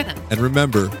want to hear them. And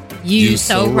remember,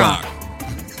 USORock.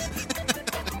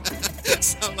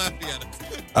 Stop laughing at it.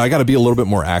 I got to be a little bit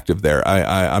more active there.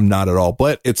 I'm not at all,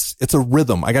 but it's a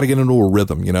rhythm. I got to get into a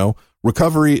rhythm.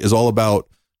 Recovery is all about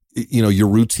your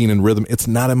routine and rhythm. It's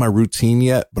not in my routine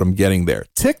yet, but I'm getting there.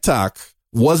 TikTok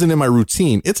wasn't in my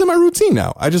routine. It's in my routine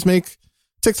now. I just make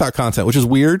TikTok content, which is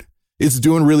weird. It's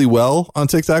doing really well on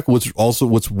TikTok. What's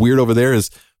weird over there is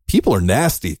people are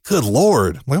nasty. Good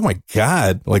Lord. I'm like, oh my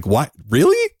God. Like, why?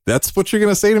 Really? That's what you're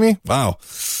going to say to me? Wow,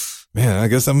 man, I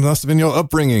guess that must have been your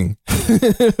upbringing.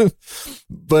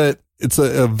 But it's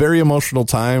a very emotional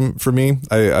time for me.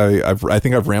 I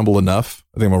think I've rambled enough.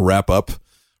 I think I'm gonna wrap up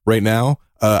right now.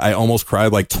 I almost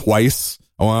cried like twice.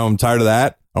 I'm tired of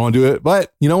that. I want to do it,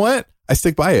 but you know what? I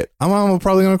stick by it. I'm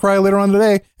probably going to cry later on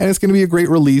today, and it's going to be a great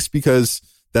release because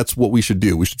that's what we should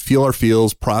do. We should feel our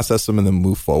feels, process them, and then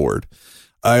move forward.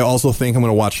 I also think I'm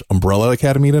going to watch Umbrella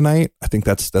Academy tonight. I think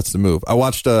that's the move. I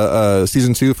watched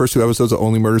season 2, first 2 episodes of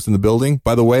Only Murders in the Building.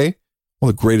 By the way, one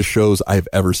of the greatest shows I've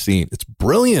ever seen. It's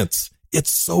brilliant.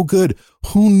 It's so good.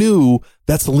 Who knew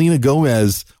that Selena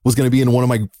Gomez was going to be in one of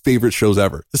my favorite shows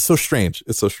ever? It's so strange.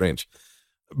 It's so strange.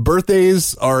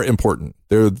 Birthdays are important.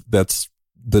 That's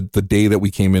the day that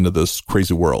we came into this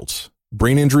crazy world.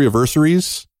 Brain injury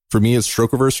anniversaries, for me, it's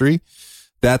Stroke-iversary.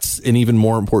 That's an even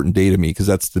more important day to me because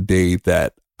that's the day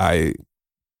that I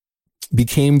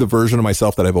became the version of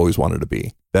myself that I've always wanted to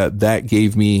be. That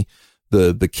gave me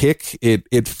the kick.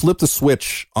 It flipped a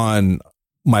switch on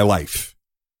my life.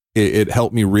 It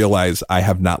helped me realize I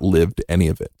have not lived any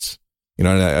of it. And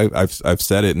I've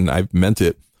said it and I've meant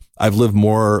it. I've lived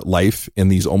more life in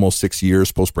these almost 6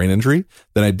 years post brain injury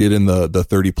than I did in the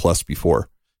 30 plus before.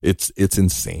 It's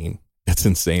insane. It's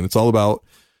insane. It's all about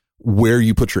where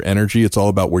you put your energy. It's all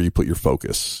about where you put your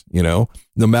focus, no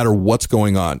matter what's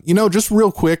going on. Just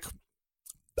real quick,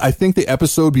 I think the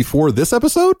episode before this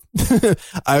episode,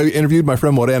 I interviewed my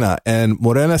friend Morena, and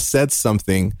Morena said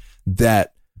something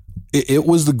that it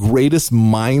was the greatest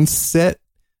mindset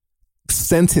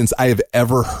sentence I have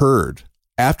ever heard.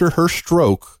 After her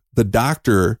stroke, the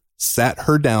doctor sat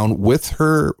her down with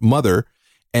her mother,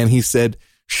 and he said,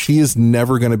 she is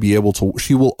never going to be able to,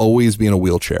 she will always be in a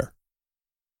wheelchair.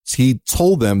 He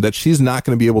told them that she's not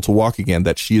going to be able to walk again,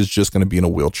 that she is just going to be in a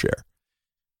wheelchair.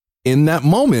 In that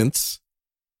moment,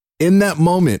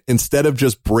 instead of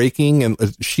just breaking, and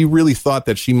she really thought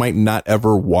that she might not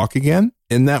ever walk again.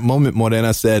 In that moment,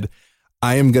 Morena said,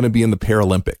 I am going to be in the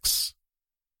Paralympics.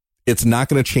 It's not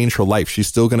going to change her life. She's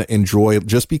still going to enjoy,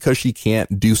 just because she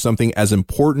can't do something as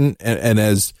important and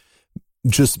as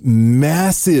just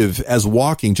massive as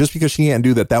walking, just because she can't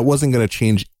do that, that wasn't going to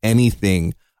change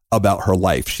anything about her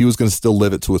life. She was going to still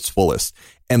live it to its fullest.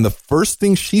 And the first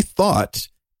thing she thought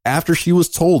after she was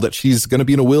told that she's going to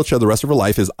be in a wheelchair the rest of her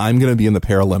life is, I'm going to be in the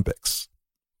Paralympics.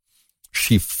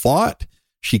 She fought,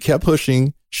 she kept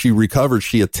pushing, she recovered,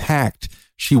 she attacked.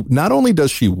 She not only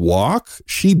does she walk,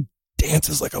 she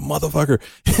dances like a motherfucker.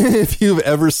 If you've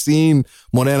ever seen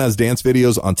Morena's dance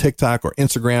videos on TikTok or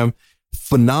Instagram,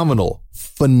 phenomenal.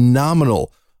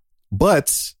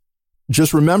 But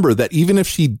just remember that even if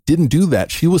she didn't do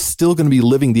that, she was still going to be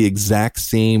living the exact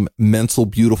same mental,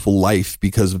 beautiful life,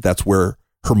 because that's where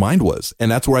her mind was. And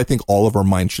that's where I think all of our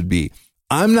minds should be.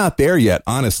 I'm not there yet,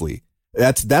 honestly.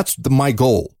 That's my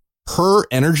goal. Her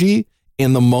energy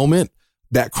in the moment,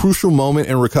 that crucial moment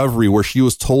in recovery where she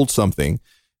was told something,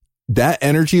 that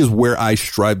energy is where I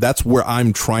strive. That's where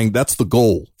I'm trying. That's the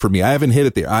goal for me. I haven't hit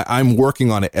it there. I'm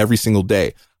working on it every single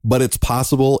day, but it's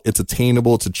possible, it's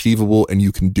attainable, it's achievable, and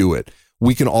you can do it.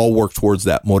 We can all work towards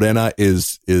that. Morena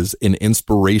is an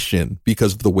inspiration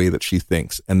because of the way that she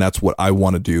thinks. And that's what I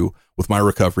want to do with my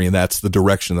recovery. And that's the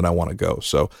direction that I want to go.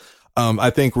 So I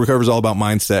think recovery is all about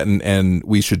mindset, and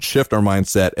we should shift our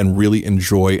mindset and really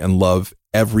enjoy and love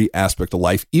every aspect of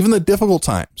life, even the difficult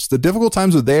times. The difficult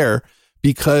times are there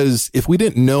because if we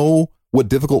didn't know what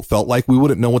difficult felt like, we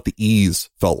wouldn't know what the ease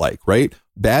felt like, right?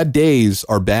 Bad days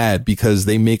are bad because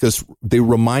they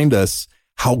remind us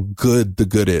how good the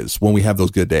good is when we have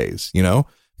those good days, you know,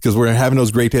 because we're having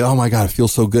those great days. Oh my God, it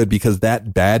feels so good because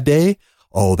that bad day,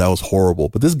 oh, that was horrible.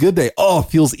 But this good day, oh, it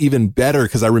feels even better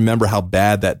because I remember how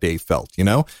bad that day felt, you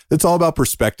know? It's all about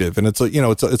perspective, and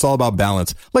it's all about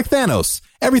balance. Like Thanos,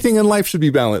 everything in life should be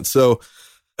balanced. So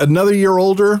another year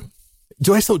older.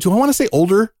 Do I want to say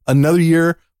older? Another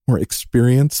year more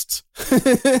experienced.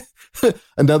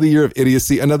 Another year of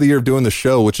idiocy, another year of doing the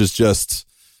show, which is just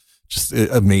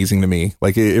amazing to me.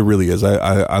 Like it really is.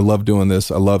 I love doing this.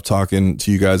 I love talking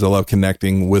to you guys. I love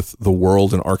connecting with the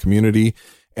world and our community.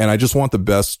 And I just want the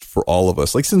best for all of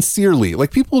us. Like sincerely,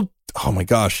 like people, oh my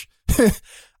gosh,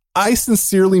 I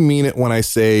sincerely mean it when I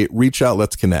say, reach out,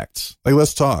 let's connect. Like,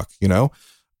 let's talk, you know?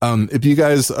 If you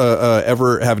guys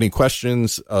ever have any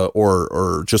questions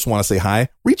or just want to say hi,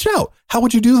 reach out. How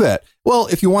would you do that? Well,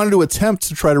 if you wanted to attempt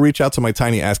to try to reach out to my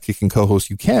tiny ass-kicking co-host,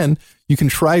 you can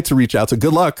try to reach out to,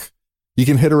 good luck. You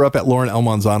can hit her up at Lauren L.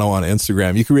 Manzano on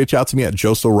Instagram. You can reach out to me at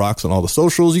Joso Rocks on all the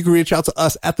socials. You can reach out to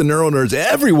us at the Neuro Nerds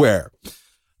everywhere.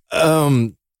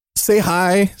 Say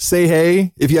hi, say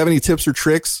hey. If you have any tips or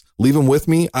tricks, leave them with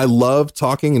me. I love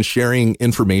talking and sharing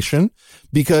information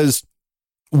because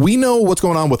we know what's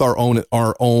going on with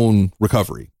our own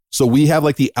recovery. So we have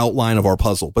like the outline of our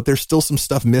puzzle, but there's still some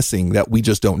stuff missing that we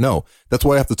just don't know. That's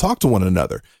why I have to talk to one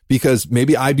another, because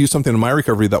maybe I do something in my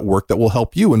recovery that worked that will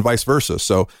help you and vice versa.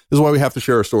 So this is why we have to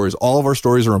share our stories. All of our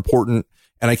stories are important.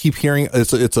 And I keep hearing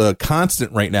it's a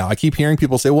constant right now. I keep hearing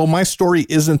people say, well, my story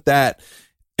isn't that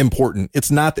important. It's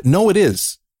not. No, it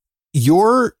is.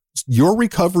 Your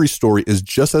recovery story is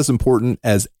just as important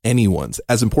as anyone's,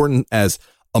 as important as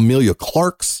Amelia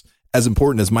Clark's, as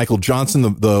important as Michael Johnson,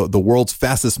 the world's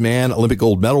fastest man, Olympic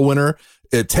gold medal winner,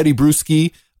 Teddy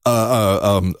Bruschi,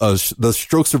 the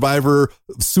stroke survivor,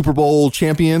 Super Bowl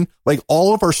champion. Like,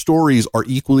 all of our stories are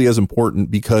equally as important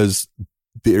because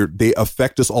they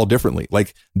affect us all differently.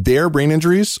 Like, their brain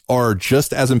injuries are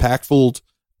just as impactful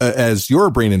as your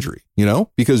brain injury, you know,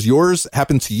 because yours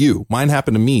happened to you, mine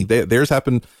happened to me, theirs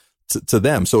happened to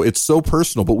them. So it's so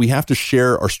personal, but we have to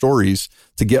share our stories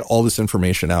to get all this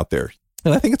information out there.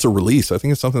 And I think it's a release. I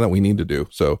think it's something that we need to do.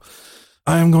 So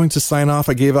I am going to sign off.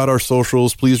 I gave out our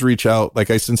socials. Please reach out. Like,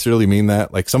 I sincerely mean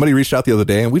that. Like, somebody reached out the other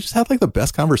day and we just had like the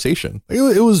best conversation.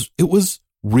 It was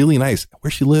really nice.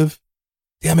 Where'd she live?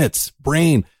 Damn it.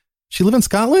 Brain. She live in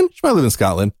Scotland? She might live in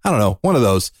Scotland. I don't know. One of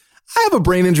those. I have a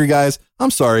brain injury, guys.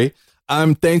 I'm sorry.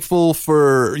 I'm thankful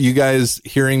for you guys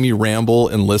hearing me ramble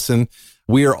and listen.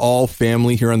 We are all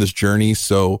family here on this journey.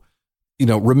 So, you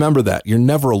know, remember that you're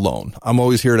never alone. I'm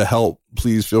always here to help.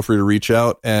 Please feel free to reach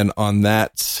out. And on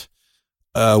that,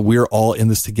 we're all in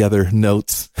this together.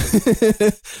 Notes.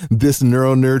 This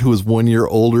neuro nerd who is 1 year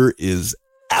older is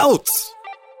out.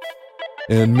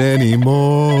 And many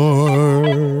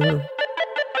more.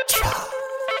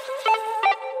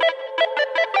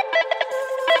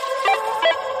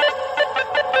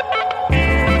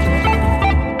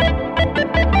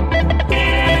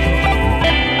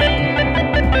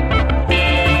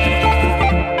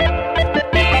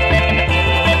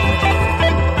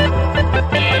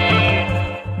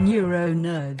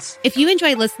 If you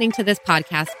enjoy listening to this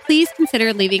podcast, please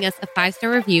consider leaving us a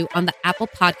 5-star review on the Apple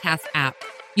Podcast app.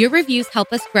 Your reviews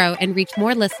help us grow and reach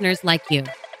more listeners like you.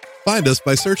 Find us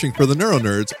by searching for the Neuro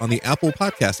Nerds on the Apple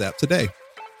Podcast app today.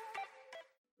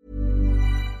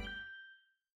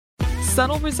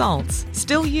 Subtle results,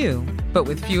 still you, but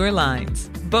with fewer lines.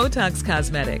 Botox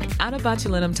Cosmetic, out of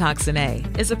botulinum toxin A,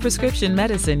 is a prescription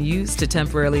medicine used to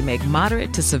temporarily make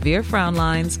moderate to severe frown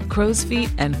lines, crow's feet,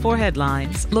 and forehead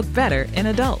lines look better in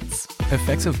adults.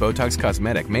 Effects of Botox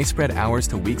Cosmetic may spread hours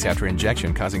to weeks after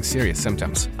injection, causing serious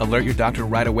symptoms. Alert your doctor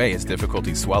right away as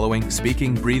difficulty swallowing,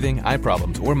 speaking, breathing, eye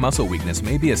problems, or muscle weakness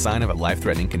may be a sign of a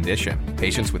life-threatening condition.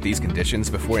 Patients with these conditions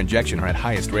before injection are at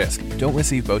highest risk. Don't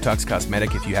receive Botox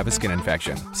Cosmetic if you have a skin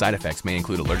infection. Side effects may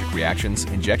include allergic reactions,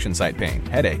 injection site pain,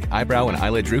 headache, eyebrow and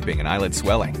eyelid drooping, and eyelid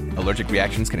swelling. Allergic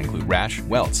reactions can include rash,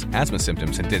 welts, asthma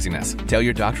symptoms, and dizziness. Tell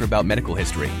your doctor about medical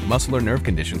history, muscle or nerve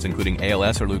conditions including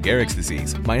ALS or Lou Gehrig's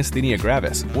disease, myasthenia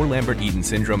gravis, or Lambert-Eaton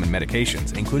syndrome, and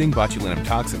medications, including botulinum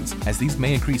toxins, as these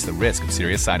may increase the risk of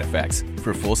serious side effects.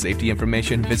 For full safety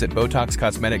information, visit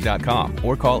BotoxCosmetic.com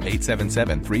or call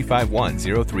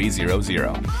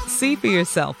 877-351-0300. See for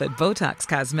yourself at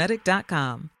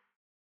BotoxCosmetic.com.